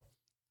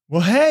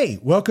Well, hey,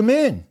 welcome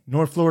in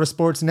North Florida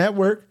Sports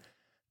Network.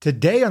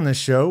 Today on the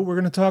show, we're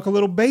going to talk a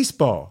little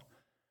baseball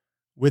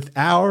with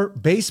our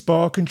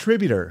baseball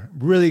contributor.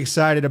 Really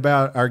excited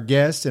about our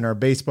guest and our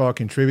baseball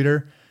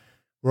contributor.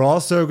 We're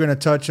also going to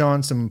touch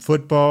on some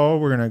football.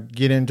 We're going to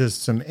get into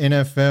some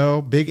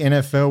NFL, big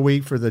NFL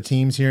week for the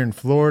teams here in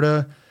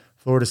Florida.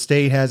 Florida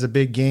State has a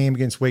big game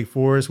against Wake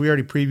Forest. We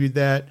already previewed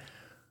that.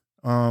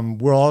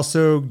 We'll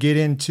also get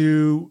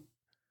into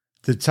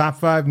the top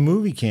 5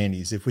 movie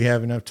candies if we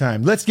have enough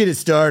time. Let's get it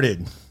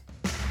started.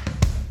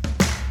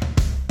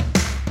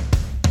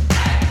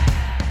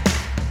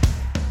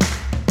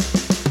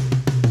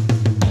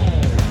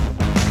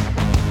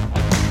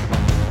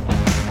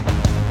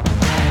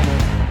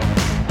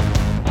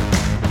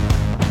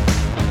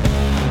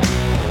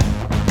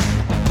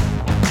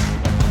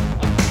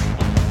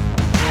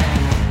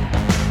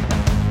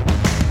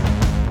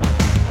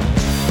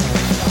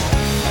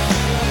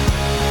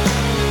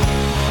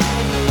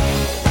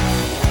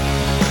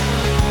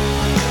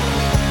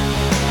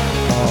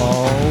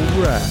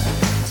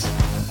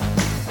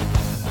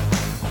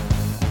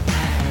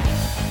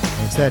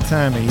 That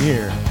time of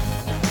year.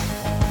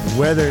 The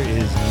weather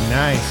is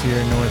nice here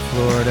in North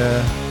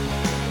Florida.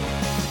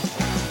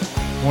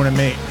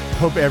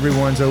 Hope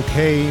everyone's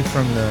okay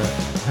from the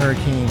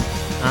Hurricane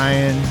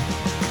Ian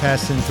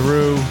passing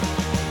through.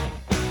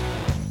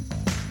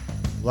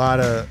 A lot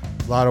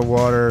of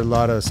water, a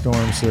lot of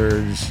storm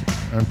surge,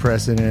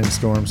 unprecedented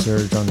storm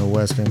surge on the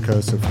western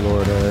coast of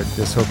Florida.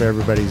 Just hope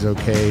everybody's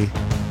okay.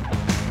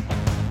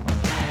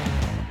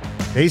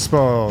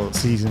 Baseball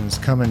season's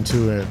coming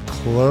to a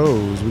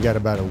close. We got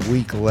about a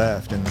week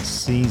left in the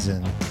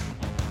season.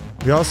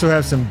 We also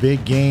have some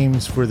big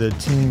games for the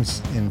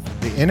teams in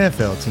the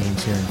NFL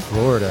teams here in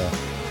Florida.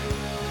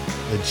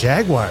 The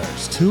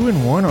Jaguars,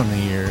 2-1 on the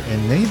year,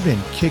 and they've been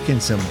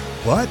kicking some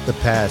butt the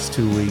past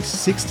 2 weeks.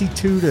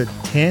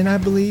 62-10, I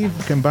believe,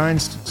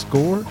 combined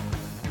score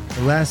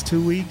the last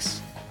 2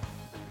 weeks.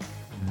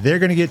 They're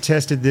going to get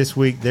tested this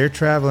week. They're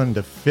traveling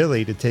to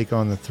Philly to take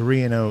on the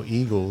 3-0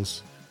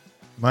 Eagles.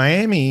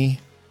 Miami,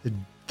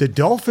 the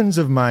Dolphins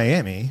of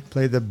Miami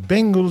play the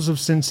Bengals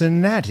of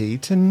Cincinnati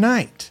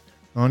tonight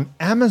on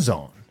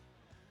Amazon.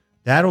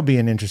 That'll be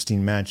an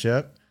interesting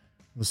matchup.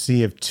 We'll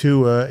see if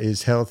Tua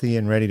is healthy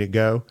and ready to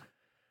go.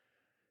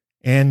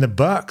 And the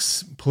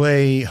Bucks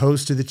play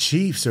host to the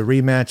Chiefs, a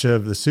rematch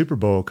of the Super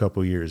Bowl a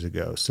couple years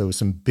ago. So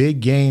some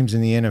big games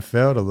in the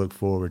NFL to look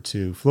forward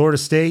to. Florida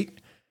State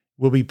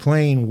will be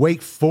playing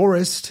Wake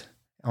Forest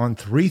on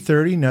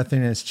 3:30.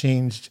 Nothing has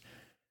changed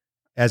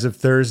as of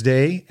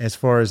Thursday, as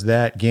far as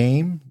that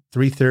game,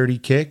 3:30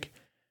 kick,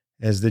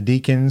 as the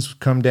Deacons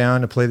come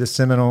down to play the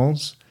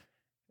Seminoles,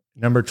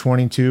 number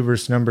 22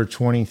 versus number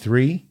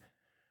 23.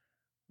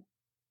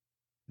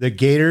 The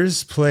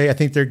Gators play, I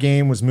think their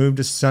game was moved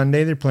to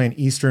Sunday. They're playing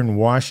Eastern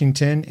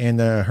Washington, and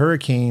the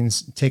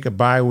Hurricanes take a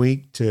bye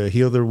week to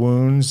heal their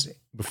wounds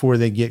before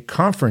they get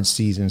conference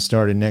season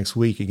started next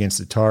week against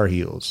the Tar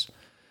Heels.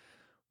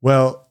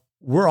 Well,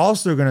 we're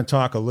also going to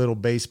talk a little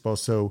baseball,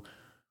 so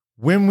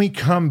when we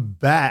come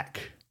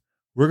back,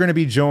 we're going to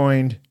be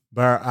joined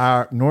by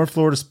our North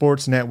Florida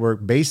Sports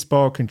Network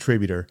baseball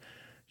contributor.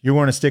 You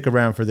want to stick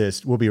around for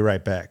this. We'll be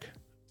right back.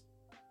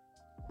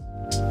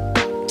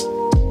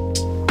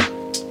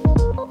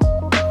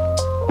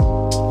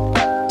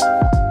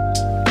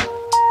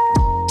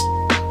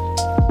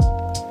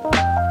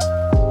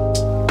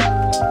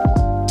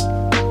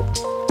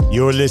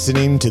 You're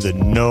listening to the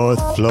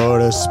North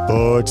Florida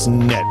Sports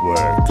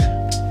Network.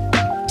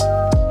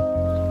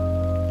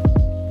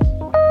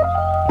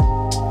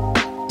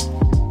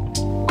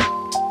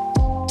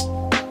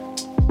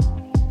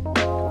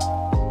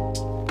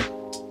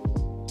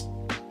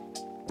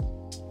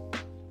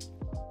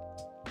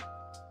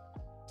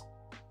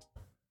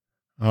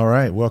 All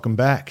right, welcome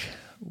back.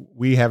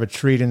 We have a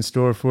treat in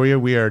store for you.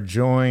 We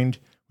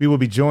will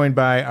be joined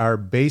by our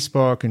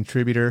baseball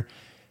contributor.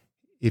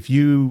 If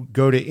you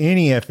go to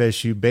any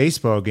FSU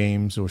baseball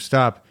games or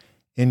stop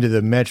into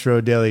the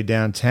Metro Deli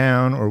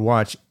downtown or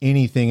watch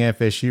anything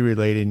FSU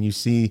related and you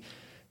see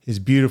his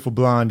beautiful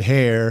blonde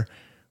hair,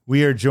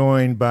 we are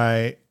joined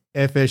by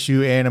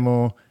FSU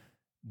animal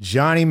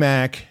Johnny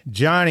Mack.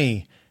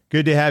 Johnny,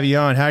 good to have you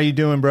on. How are you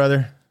doing,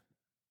 brother?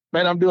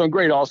 Man, I'm doing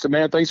great, Austin,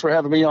 man. Thanks for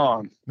having me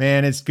on.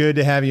 Man, it's good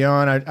to have you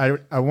on.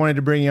 I wanted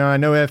to bring you on. I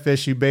know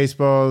FSU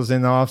baseball is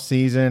in the off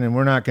season, and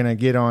we're not going to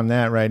get on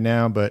that right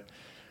now, but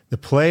the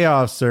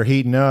playoffs are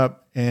heating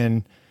up,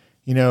 and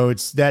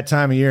it's that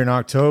time of year in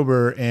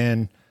October,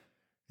 and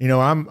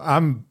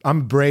I'm a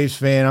Braves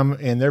fan.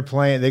 And they're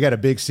playing. They got a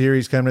big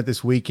series coming up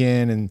this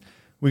weekend, and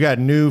we got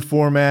new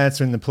formats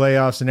in the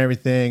playoffs and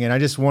everything. And I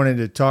just wanted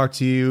to talk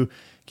to you,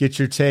 get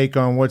your take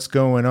on what's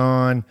going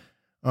on.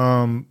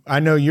 I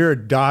know you're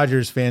a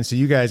Dodgers fan, so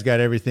you guys got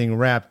everything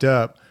wrapped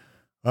up.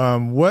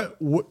 What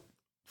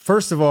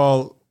first of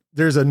all,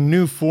 there's a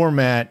new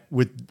format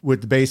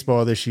with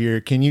baseball this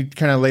year. Can you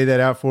kind of lay that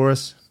out for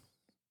us?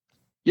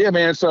 Yeah,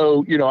 man.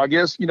 So, I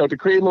guess, to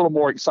create a little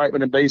more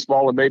excitement in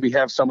baseball and maybe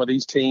have some of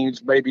these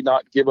teams maybe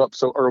not give up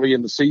so early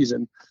in the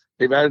season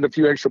They've added a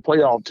few extra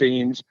playoff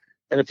teams.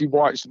 And if you've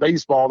watched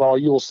baseball at all,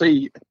 you'll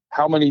see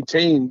how many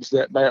teams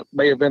that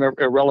may have been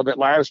irrelevant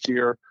last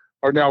year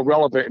are now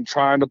relevant and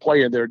trying to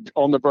play, and they're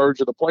on the verge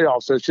of the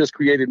playoffs. So it's just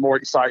created more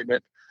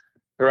excitement.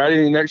 They're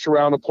adding an extra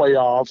round of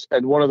playoffs.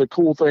 And one of the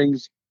cool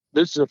things,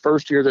 this is the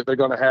first year that they're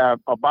going to have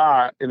a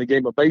bye in the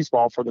game of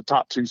baseball for the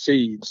top 2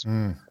 seeds.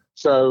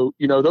 So,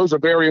 those are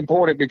very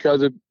important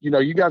because,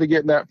 you got to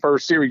get in that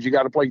first series. You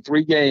got to play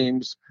 3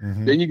 games.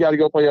 Then you got to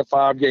go play a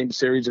 5-game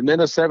series and then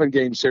a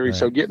 7-game series. Right.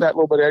 So getting that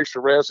little bit of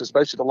extra rest,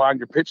 especially to line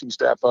your pitching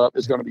staff up,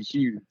 is going to be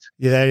huge.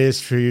 Yeah, that is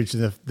true.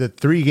 The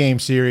 3-game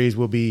series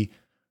will be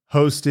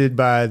hosted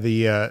by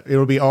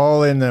it'll be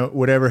all in the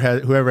whoever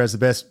has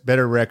the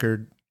better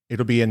record.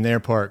 It'll be in their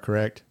park,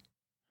 correct?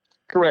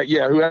 Correct.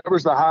 Yeah.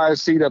 Whoever's the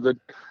highest seed of the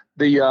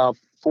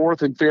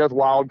 4th and 5th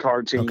wild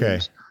card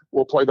teams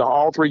will play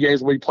all 3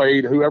 games will be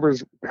played. Whoever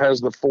has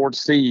the 4th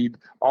seed,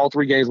 all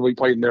 3 games will be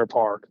played in their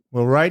park.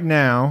 Well, right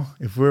now,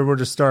 if we were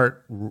to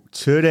start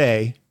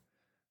today,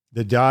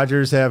 the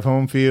Dodgers have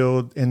home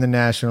field in the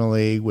National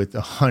League with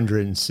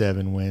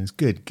 107 wins.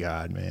 Good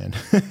God, man.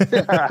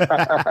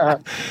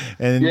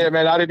 And yeah,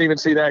 man, I didn't even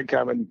see that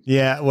coming.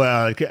 Yeah.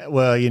 Well,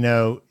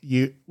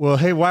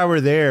 hey, while we're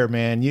there,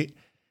 man,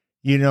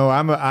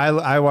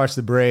 I watch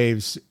the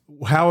Braves.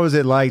 How was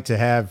it like to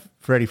have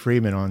Freddie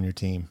Freeman on your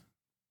team?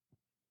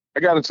 I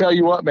got to tell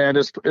you what, man,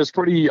 it's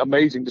pretty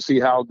amazing to see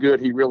how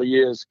good he really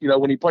is.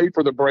 When he played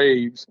for the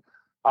Braves,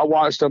 I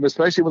watched him,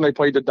 especially when they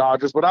played the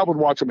Dodgers, but I would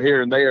watch him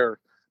here and there.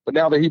 But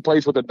now that he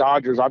plays with the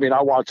Dodgers, I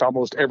watch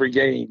almost every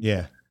game.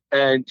 Yeah.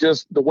 And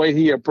just the way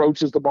he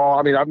approaches the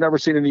ball. I've never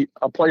seen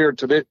a player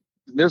to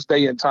this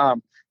day and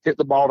time hit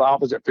the ball to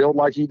opposite field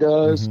like he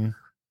does.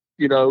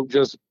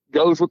 Just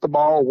goes with the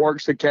ball,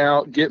 works the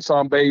count, gets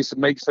on base,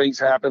 and makes things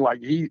happen.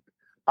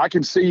 I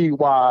can see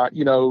why,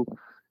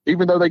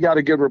 even though they got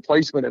a good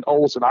replacement in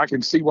Olson, I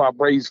can see why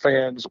Braves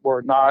fans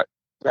were not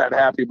that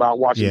happy about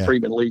watching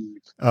Freeman leave.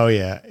 Oh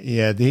yeah.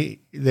 Yeah.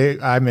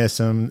 I miss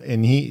him,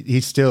 and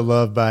he's still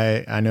loved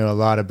by, I know, a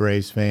lot of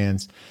Braves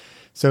fans.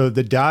 So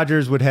the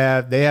Dodgers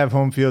they have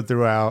home field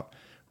throughout.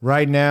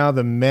 Right now,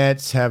 the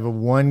Mets have a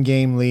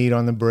 1-game lead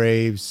on the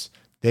Braves.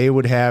 They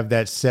would have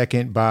that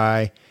second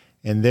bye,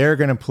 and they're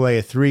going to play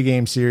a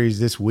 3-game series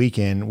this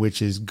weekend,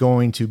 which is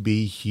going to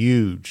be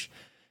huge.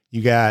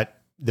 You got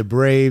the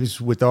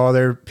Braves with all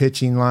their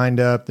pitching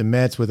lined up, the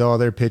Mets with all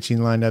their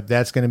pitching lined up.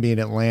 That's going to be in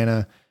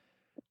Atlanta.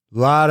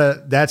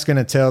 That's going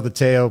to tell the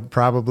tale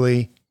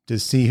probably to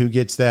see who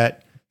gets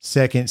that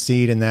second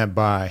seed in that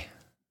bye.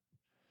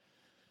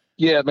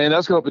 Yeah, man,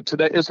 it's going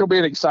to be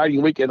an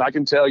exciting weekend. I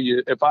can tell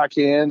you, if I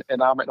can,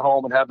 and I'm at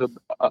home and have the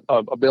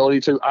ability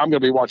to, I'm going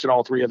to be watching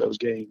all 3 of those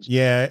games.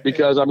 Yeah.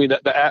 Because,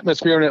 the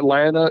atmosphere in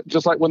Atlanta,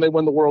 just like when they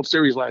won the World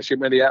Series last year,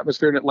 man, the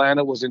atmosphere in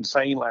Atlanta was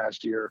insane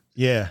last year.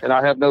 Yeah. And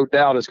I have no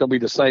doubt it's going to be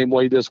the same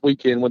way this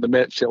weekend when the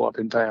Mets show up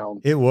in town.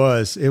 It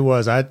was.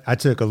 I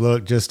took a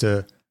look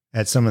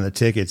at some of the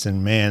tickets,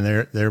 and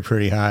man, they're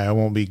pretty high. I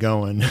won't be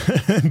going.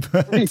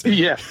 But,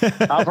 yeah,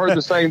 I've heard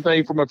the same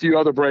thing from a few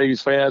other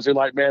Braves fans. They're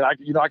like, man,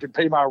 I can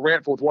pay my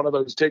rent with one of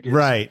those tickets.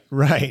 Right.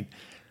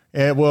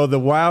 And well, the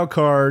wild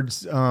card,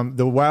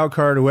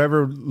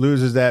 whoever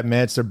loses that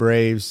Mets or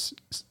Braves,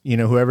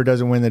 whoever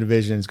doesn't win the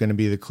division is going to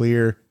be the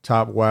clear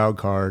top wild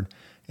card.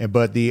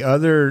 But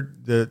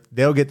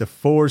they'll get the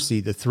 4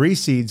 seed. The 3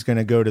 seed's going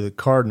to go to the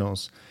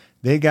Cardinals.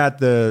 They got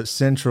the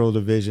Central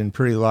Division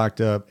pretty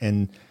locked up,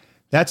 and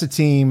that's a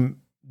team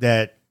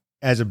that,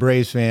 as a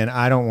Braves fan,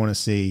 I don't want to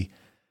see.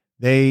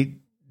 They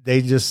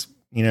just,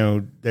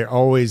 they're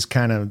always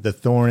kind of the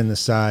thorn in the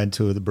side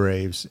to the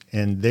Braves,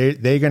 and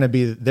they're going to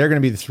be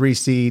the 3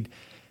 seed.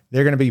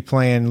 They're going to be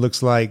playing.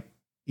 Looks like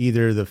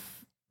the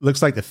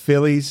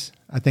Phillies.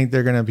 I think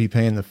they're going to be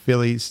playing the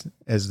Phillies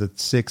as the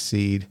 6th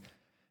seed,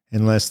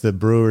 unless the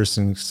Brewers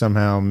can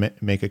somehow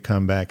make a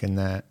comeback in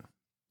that.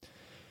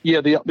 Yeah,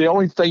 the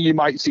only thing you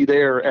might see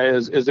there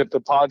is if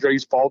the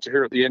Padres falter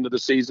here at the end of the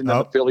season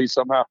and the Phillies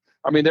somehow.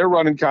 They're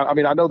running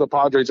I know the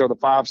Padres are the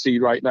 5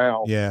 seed right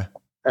now. Yeah.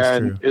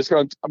 And it's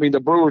going to,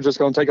 the Brewers just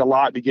going to take a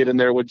lot to get in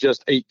there with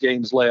just 8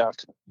 games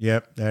left.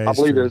 Yep. I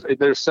believe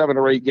there's 7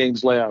 or 8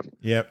 games left.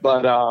 Yep.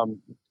 But,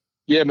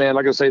 yeah, man,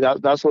 like I say,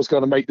 that's what's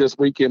going to make this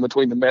weekend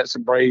between the Mets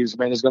and Braves,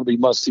 man, it's going to be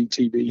must-see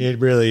TV. It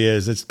really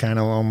is. It's kind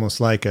of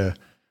almost like a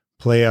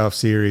playoff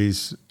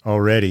series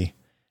already.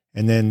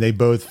 And then they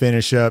both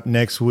finish up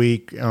next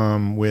week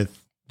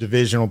with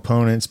divisional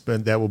opponents,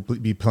 but that will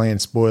be playing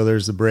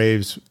spoilers. The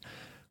Braves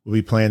will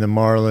be playing the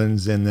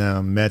Marlins, and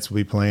the Mets will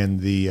be playing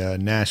the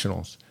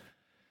Nationals.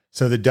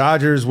 So the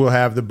Dodgers will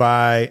have the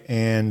bye,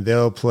 and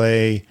they'll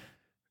play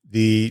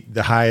the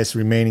highest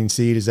remaining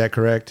seed. Is that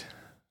correct?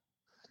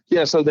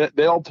 Yeah, so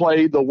they'll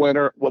play the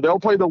winner. Well, they'll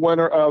play the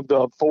winner of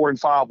the 4 and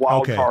 5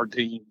 wild card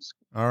teams.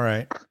 All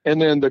right.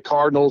 And then the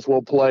Cardinals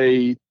will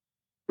play,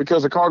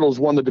 because the Cardinals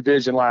won the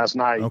division last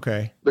night.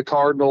 Okay. The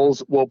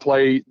Cardinals will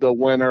play the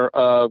winner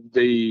of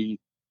the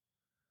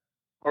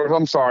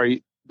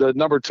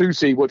number 2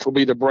 seed, which will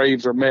be the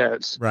Braves or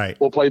Mets. Right.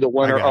 Will play the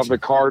winner of the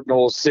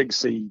Cardinals 6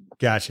 seed.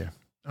 Gotcha.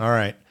 All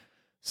right.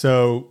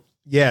 So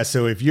Yeah,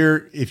 so if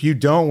you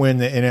don't win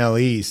the NL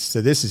East,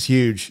 so this is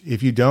huge.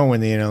 If you don't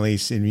win the NL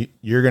East, and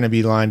you're going to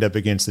be lined up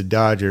against the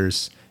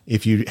Dodgers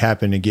if you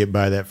happen to get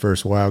by that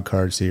first wild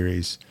card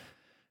series.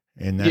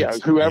 And that's,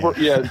 correct.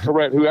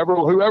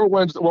 Whoever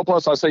wins. Well,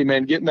 plus I say,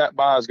 man, getting that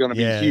bye is going to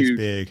be huge,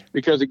 big,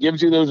 because it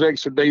gives you those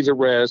extra days of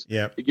rest.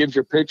 Yeah, it gives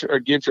your pitcher a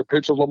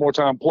little more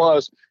time.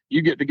 Plus,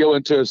 you get to go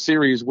into a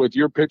series with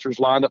your pitchers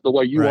lined up the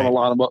way you want to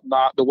line them up,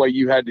 not the way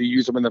you had to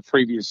use them in the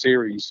previous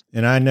series.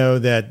 And I know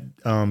that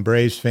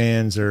Braves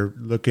fans are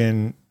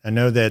looking. I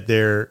know that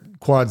their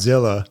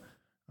Quadzilla,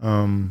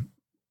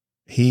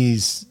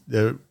 he's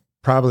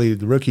probably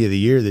the rookie of the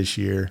year this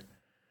year,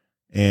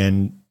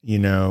 and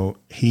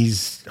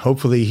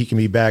hopefully he can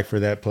be back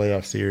for that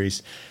playoff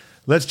series.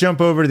 Let's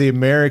jump over to the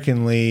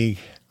American League.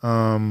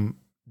 The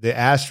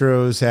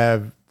Astros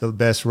have the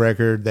best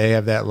record. They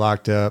have that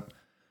locked up,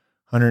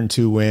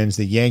 102 wins.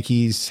 The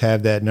Yankees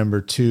have that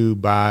number 2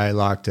 bye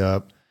locked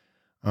up.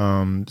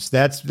 So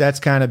that's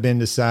kind of been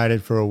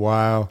decided for a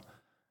while.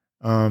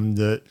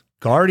 The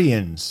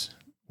Guardians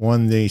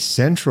won the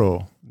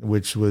Central,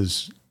 which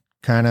was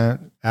kind of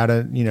out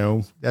of,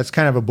 that's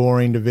kind of a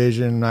boring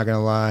division. I'm not going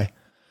to lie.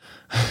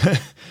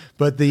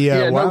 But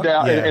no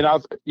doubt.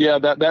 Yeah.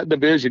 And that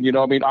division,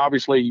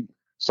 obviously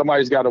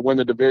somebody's got to win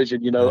the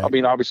division,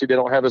 right. Obviously they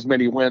don't have as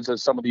many wins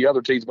as some of the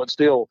other teams, but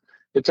still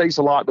it takes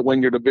a lot to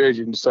win your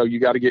division. So you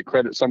got to get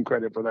some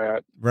credit for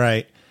that.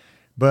 Right.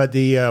 But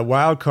the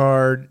wild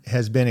card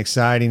has been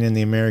exciting in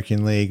the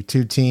American League.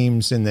 2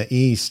 teams in the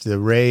East, the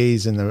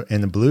Rays and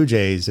the Blue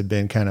Jays, have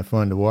been kind of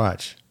fun to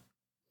watch.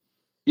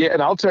 Yeah,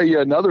 and I'll tell you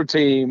another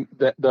team,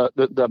 that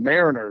the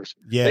Mariners.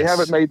 Yes. They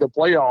haven't made the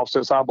playoffs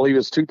since I believe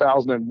it's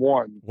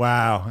 2001.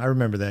 Wow, I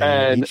remember that.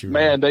 And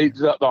man,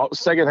 the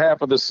second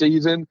half of the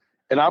season,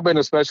 and I've been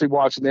especially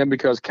watching them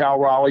because Cal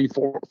Raleigh,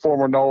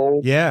 former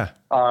Knoll,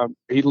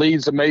 he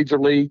leads the major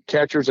league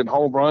catchers and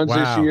home runs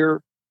this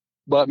year.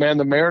 But man,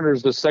 the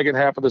Mariners, the second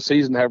half of the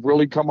season, have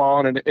really come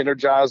on and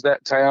energized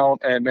that town.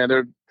 And man,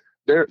 they're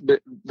the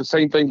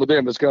same thing with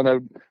them. It's going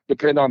to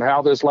depend on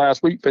how this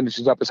last week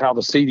finishes up, is how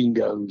the seeding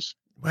goes.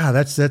 Wow,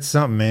 that's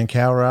something, man.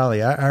 Cal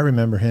Raleigh, I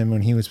remember him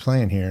when he was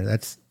playing here.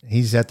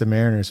 He's at the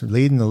Mariners,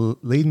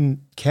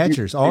 leading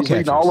catchers, all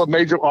catchers,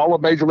 leading all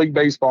of Major League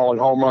Baseball in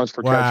home runs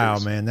for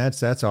catchers. Wow, man,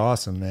 that's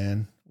awesome,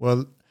 man.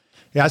 Well,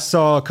 yeah, I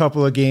saw a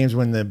couple of games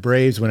when the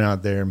Braves went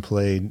out there and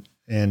played,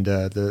 and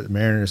the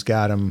Mariners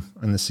got them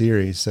in the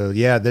series. So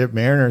yeah, the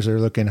Mariners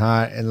are looking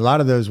hot, and a lot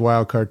of those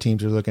wild card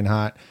teams are looking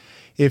hot.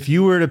 If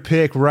you were to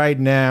pick right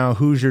now,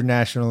 who's your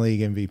National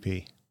League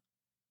MVP?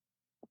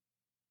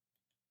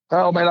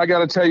 Oh man, I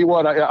got to tell you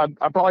what, I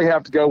probably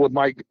have to go with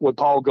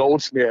Paul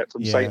Goldschmidt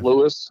from St.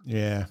 Louis.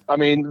 Yeah.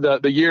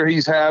 The year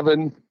he's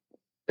having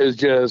is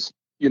just,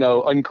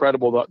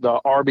 incredible. The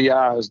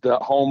RBIs, the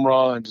home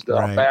runs, the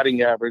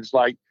batting average,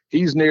 like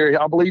he's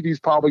I believe he's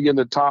probably in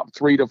the top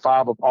 3 to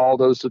 5 of all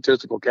those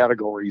statistical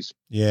categories.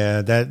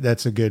 Yeah,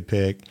 that's a good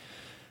pick.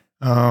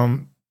 It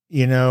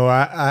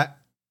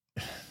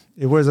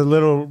was a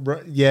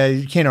little,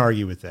 you can't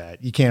argue with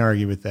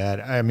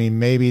that. I mean,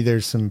 maybe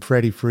there's some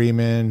Freddie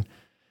Freeman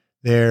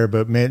there,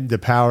 but the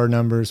power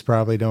numbers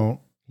probably don't,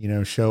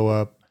 show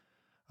up.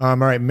 All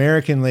right,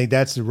 American League,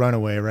 that's the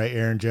runaway, right?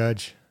 Aaron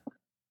Judge.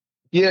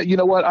 Yeah, you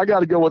know what? I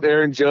got to go with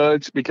Aaron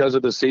Judge because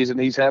of the season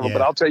he's having. Yeah.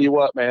 But I'll tell you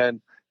what, man,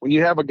 when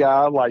you have a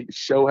guy like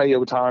Shohei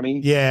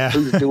Ohtani,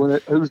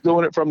 who's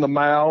doing it from the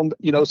mound,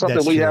 something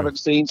that's we true. Haven't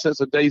seen since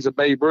the days of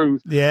Babe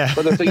Ruth. Yeah.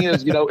 But the thing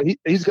is,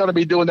 he's going to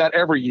be doing that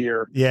every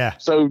year. Yeah.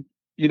 So,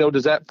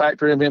 does that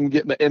factor in him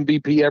getting the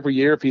MVP every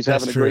year if he's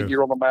having a great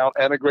year on the mound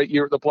and a great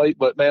year at the plate?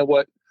 But man,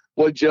 what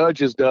Judge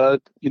has done,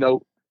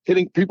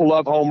 hitting, people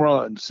love home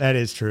runs. That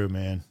is true,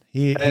 man.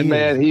 He's played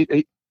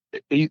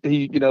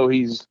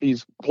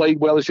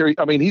well this year.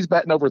 I mean, he's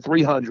batting over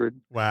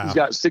 300. Wow. He's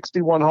got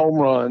 61 home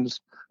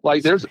runs.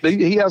 Like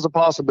he has a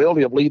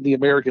possibility of leading the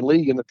American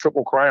League in the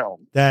Triple Crown.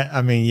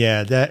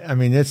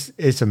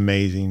 It's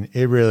amazing.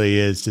 It really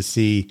is to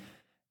see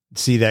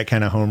that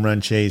kind of home run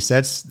chase.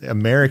 That's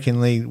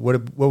American League.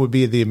 What would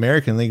be the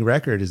American League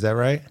record? Is that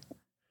right?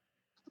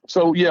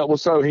 So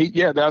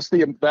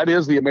that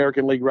is the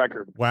American League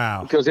record.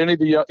 Wow. Because any of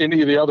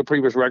the other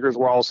previous records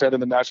were all set in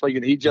the National League,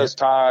 and he just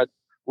tied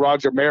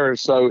Roger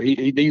Maris, so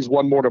he needs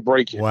one more to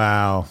break it.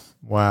 Wow.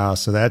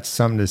 So that's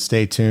something to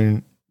stay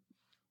tuned.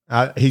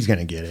 He's going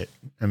to get it.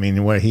 I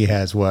mean, what he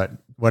has, what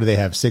do they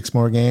have? 6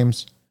 more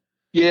games?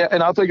 Yeah,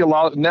 and I think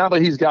now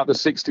that he's got the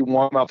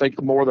 61, I think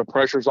the more the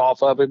pressure's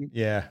off of him.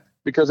 Yeah.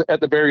 Because at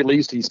the very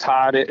least he's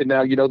tied it, and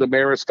now the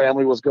Maris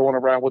family was going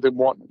around with him,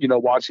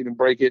 watching him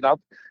break it. And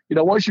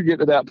once you get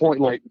to that point,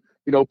 like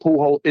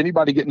Pujols,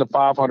 anybody getting to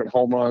 500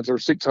 home runs or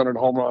 600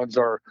 home runs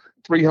or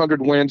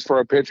 300 wins for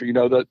a pitcher,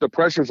 the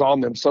pressure's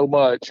on them so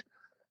much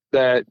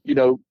that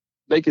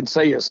they can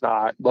say it's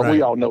not, but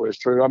we all know it's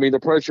true. I mean, the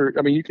pressure.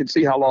 I mean, you can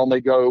see how long they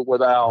go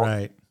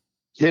without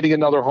hitting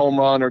another home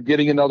run or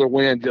getting another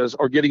win,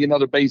 or getting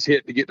another base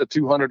hit to get to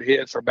 200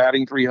 hits or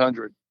batting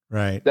 300.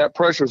 Right. That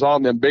pressure's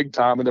on them big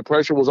time, and the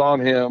pressure was on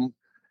him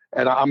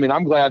And I mean,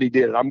 I'm glad he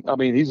did it. I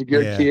mean, he's a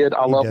good kid.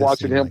 I love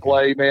watching him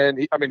play, man.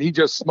 He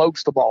just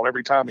smokes the ball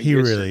every time he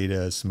really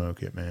does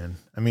smoke it, man.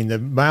 I mean, the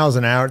miles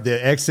an hour,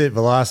 the exit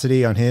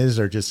velocity on his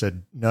are just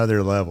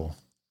another level.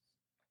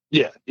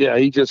 Yeah.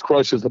 He just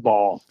crushes the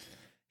ball.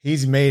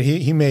 He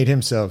made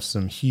himself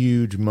some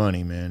huge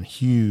money, man.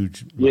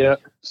 Huge money. Yeah.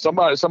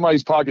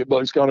 Somebody's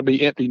pocketbook's going to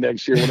be empty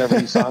next year whenever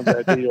he signs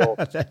that deal.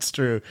 That's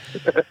true.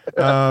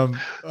 All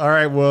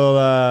right.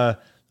 Well,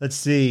 let's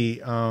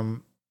see.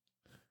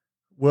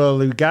 Well,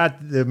 we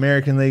got the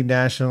American League,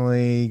 National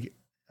League.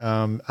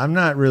 I'm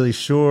not really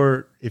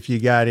sure if you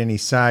got any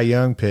Cy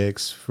Young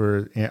picks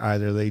for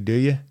either league, do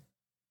you?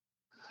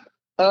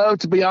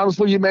 To be honest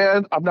with you,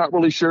 man, I'm not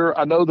really sure.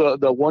 I know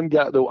the one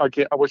guy.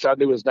 I wish I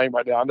knew his name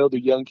right now. I know the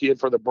young kid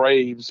for the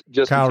Braves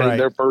just Kyle became Wright.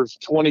 Their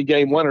first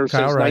 20-game winner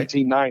since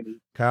 1990.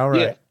 Kyle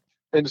Wright. Yeah,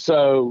 and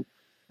so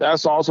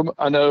that's awesome.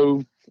 I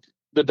know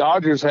the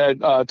Dodgers had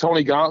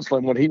Tony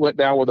Gonsolin when he went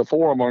down with a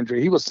forearm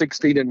injury. He was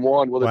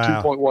 16-1 with a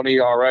 2.1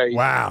 ERA.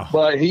 Wow!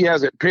 But he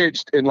hasn't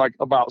pitched in like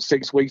about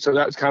 6 weeks, so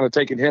that's kind of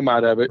taking him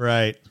out of it.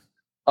 Right.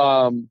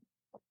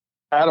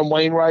 Adam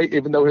Wainwright,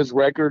 even though his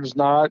record's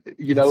not,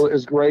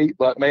 is great,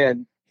 but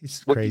man,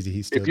 he's crazy.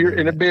 He's still if you're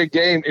in a big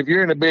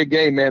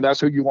game, man, that's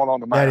who you want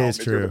on the mound. That is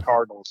true. The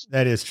Cardinals.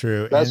 That is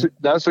true.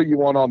 That's who you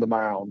want on the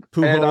mound.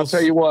 Pujols, and I'll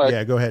tell you what.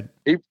 Yeah, go ahead.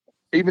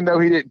 Even though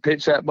he didn't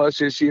pitch that much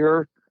this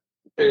year,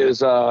 is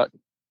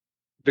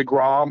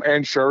DeGrom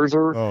and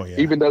Scherzer. Oh yeah.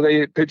 Even though they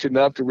didn't pitch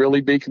enough to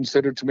really be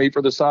considered to me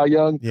for the Cy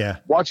Young. Yeah.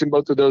 Watching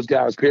both of those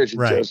guys pitch is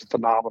just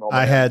phenomenal.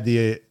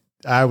 Man.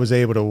 I was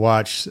able to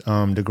watch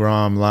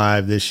DeGrom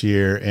live this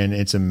year, and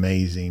it's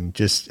amazing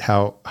just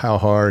how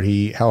hard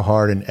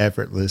and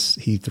effortless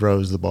he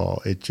throws the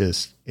ball. It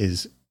just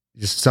is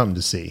just something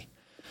to see.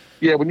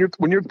 Yeah, when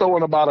you're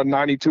throwing about a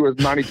 92 or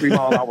 93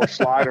 mile an hour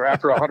slider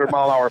after a 100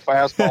 mile an hour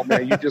fastball,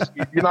 man,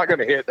 you're not going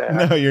to hit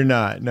that. No, you're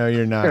not.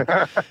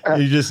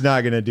 You're just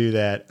not going to do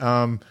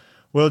that.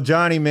 Well,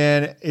 Johnny,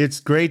 man, it's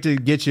great to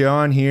get you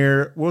on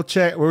here. We're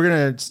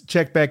going to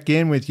check back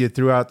in with you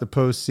throughout the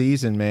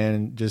postseason,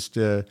 man. Just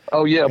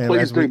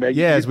please do, man.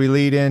 Yeah, as we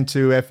lead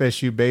into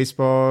FSU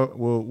baseball,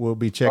 we'll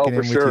be checking in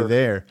with you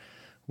there.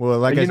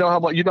 Well, you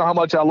know how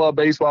much I love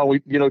baseball.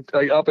 We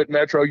up at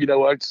Metro,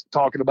 it's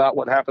talking about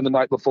what happened the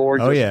night before.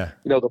 The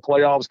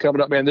playoffs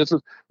coming up, man. This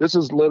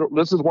is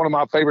one of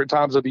my favorite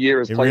times of the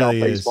year is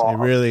playoff baseball. It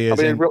really is.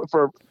 I mean,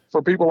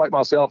 for people like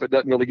myself, it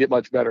doesn't really get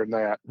much better than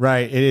that.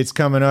 Right. It's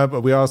coming up,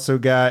 but we also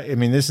got,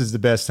 this is the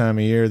best time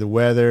of year. The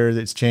weather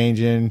that's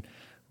changing.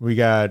 We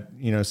got,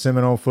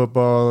 Seminole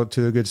football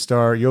to a good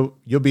start.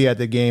 You'll be at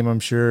the game, I'm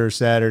sure,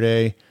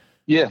 Saturday.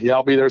 Yeah,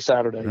 I'll be there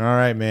Saturday. All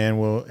right, man.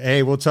 Well,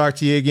 hey, we'll talk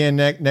to you again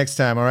next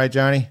time. All right,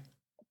 Johnny?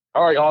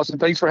 All right, awesome.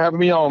 Thanks for having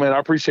me on, man. I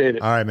appreciate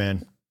it. All right,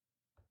 man.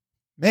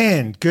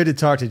 Man, good to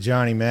talk to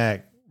Johnny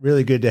Mack.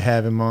 Really good to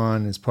have him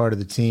on as part of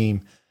the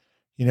team.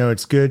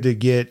 It's good to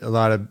get a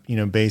lot of,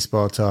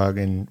 baseball talk.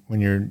 And when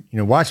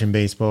you're, watching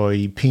baseball,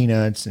 you eat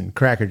peanuts and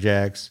Cracker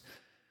Jacks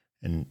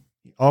and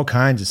all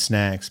kinds of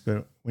snacks.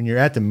 But when you're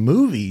at the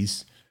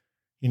movies,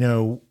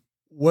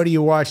 what do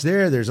you watch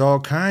there? There's all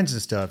kinds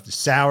of stuff. The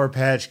Sour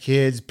Patch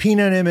Kids,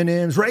 peanut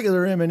M&Ms,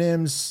 regular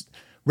M&Ms,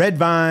 Red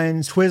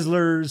Vines,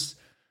 Twizzlers,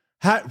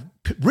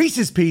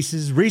 Reese's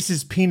Pieces,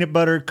 Reese's Peanut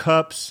Butter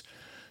Cups,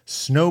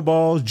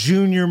 Snowballs,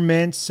 Junior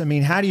Mints.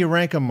 How do you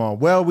rank them all?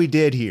 Well, we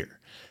did here.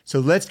 So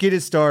let's get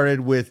it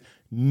started with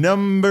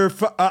number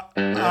 5.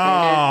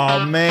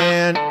 Oh,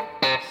 man.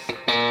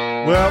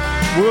 Well,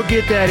 we'll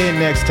get that in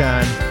next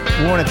time.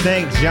 We want to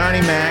thank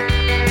Johnny Mack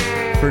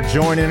for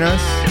joining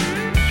us.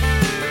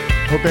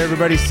 Hope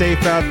everybody's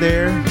safe out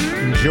there.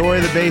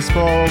 Enjoy the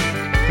baseball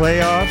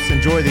playoffs.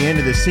 Enjoy the end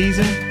of the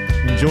season.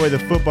 Enjoy the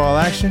football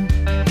action.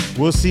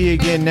 We'll see you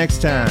again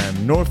next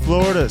time. North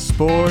Florida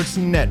Sports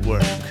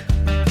Network.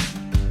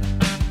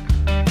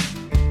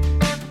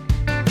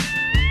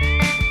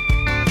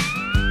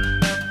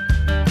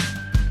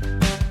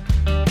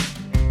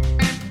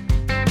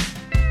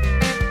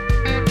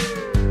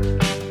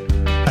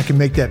 I can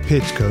make that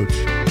pitch, Coach.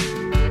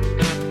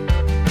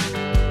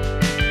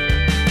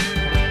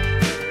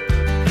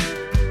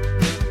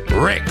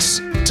 Rex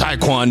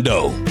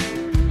Taekwondo.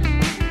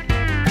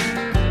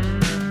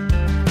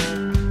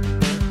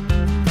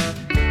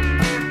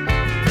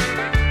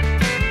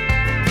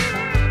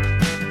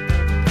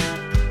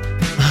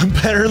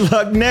 Better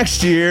luck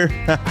next year.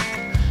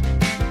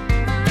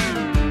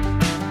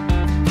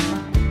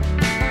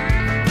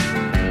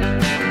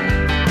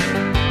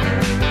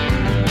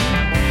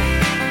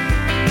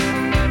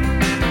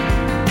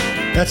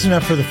 That's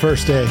enough for the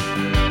first day.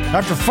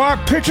 After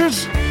 5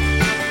 pitches,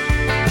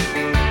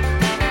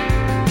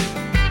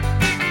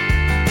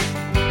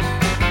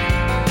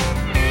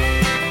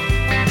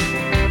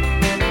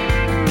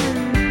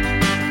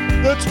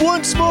 that's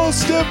one small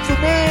step for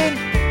man,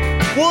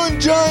 one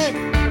giant.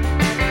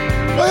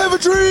 I have a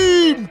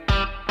dream.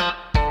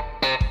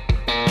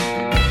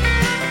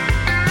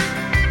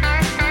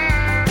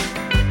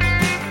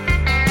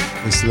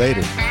 It's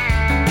later.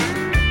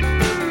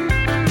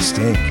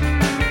 Stink.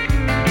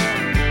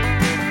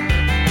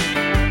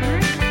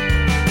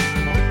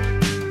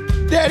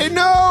 Daddy,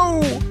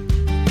 no!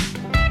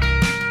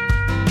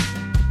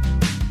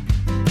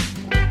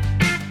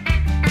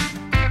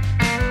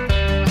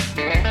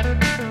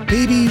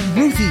 Baby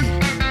Ruthie.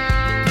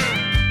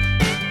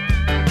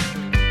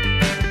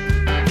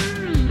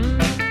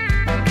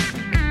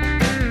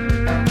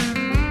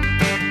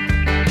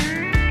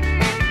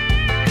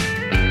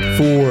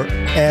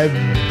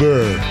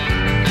 Forever.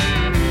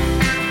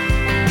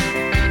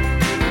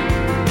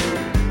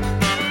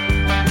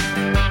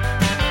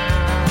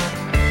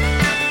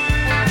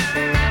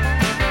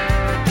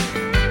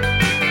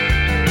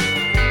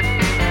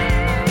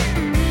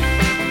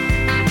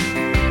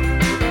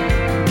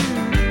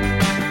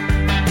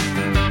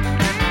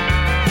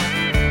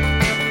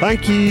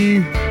 Thank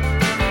you.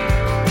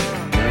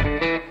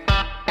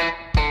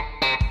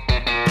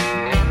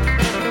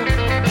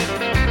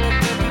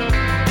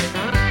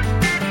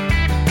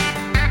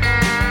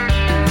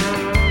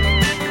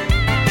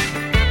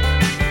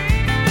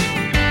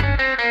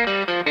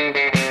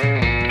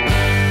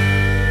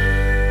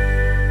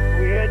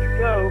 We had to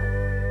go.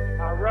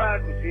 Our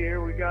ride was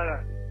here. We got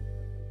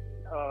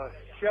a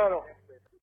shuttle